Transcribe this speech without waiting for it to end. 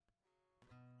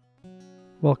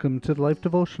Welcome to the Life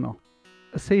Devotional,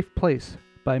 A Safe Place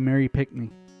by Mary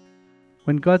Pinckney.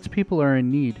 When God's people are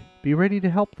in need, be ready to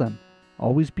help them.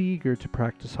 Always be eager to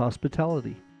practice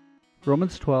hospitality.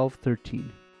 Romans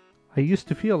 12:13. I used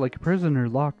to feel like a prisoner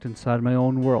locked inside my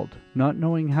own world, not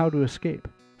knowing how to escape.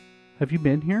 Have you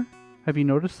been here? Have you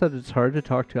noticed that it's hard to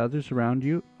talk to others around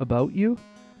you about you?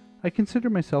 I consider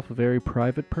myself a very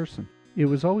private person. It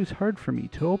was always hard for me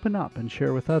to open up and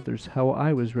share with others how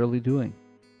I was really doing.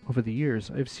 Over the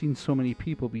years, I've seen so many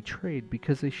people betrayed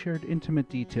because they shared intimate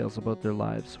details about their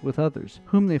lives with others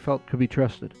whom they felt could be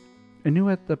trusted. I knew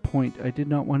at that point I did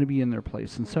not want to be in their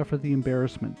place and suffer the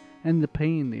embarrassment and the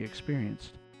pain they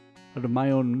experienced. Out of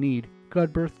my own need,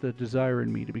 God birthed a desire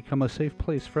in me to become a safe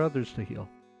place for others to heal.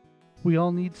 We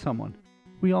all need someone.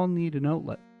 We all need an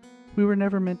outlet. We were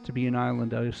never meant to be an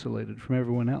island isolated from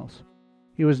everyone else.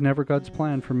 It was never God's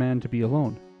plan for man to be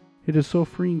alone. It is so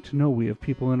freeing to know we have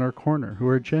people in our corner who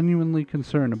are genuinely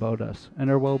concerned about us and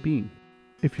our well-being.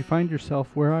 If you find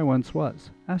yourself where I once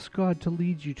was, ask God to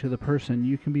lead you to the person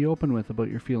you can be open with about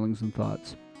your feelings and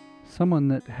thoughts. Someone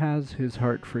that has His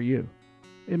heart for you.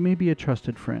 It may be a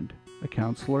trusted friend, a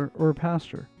counselor, or a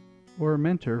pastor, or a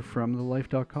mentor from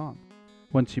thelife.com.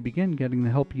 Once you begin getting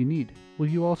the help you need, will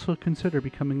you also consider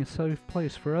becoming a safe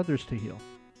place for others to heal?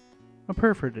 A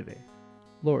prayer for today.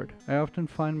 Lord, I often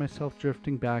find myself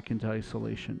drifting back into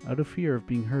isolation out of fear of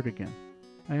being hurt again.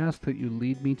 I ask that you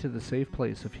lead me to the safe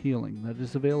place of healing that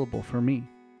is available for me.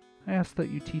 I ask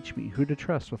that you teach me who to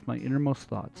trust with my innermost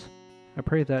thoughts. I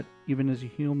pray that, even as you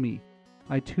heal me,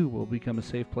 I too will become a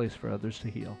safe place for others to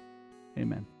heal.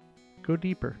 Amen. Go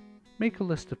deeper. Make a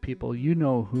list of people you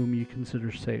know whom you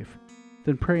consider safe.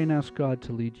 Then pray and ask God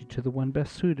to lead you to the one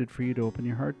best suited for you to open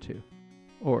your heart to.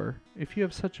 Or, if you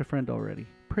have such a friend already,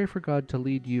 pray for God to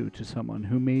lead you to someone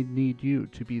who may need you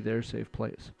to be their safe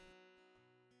place.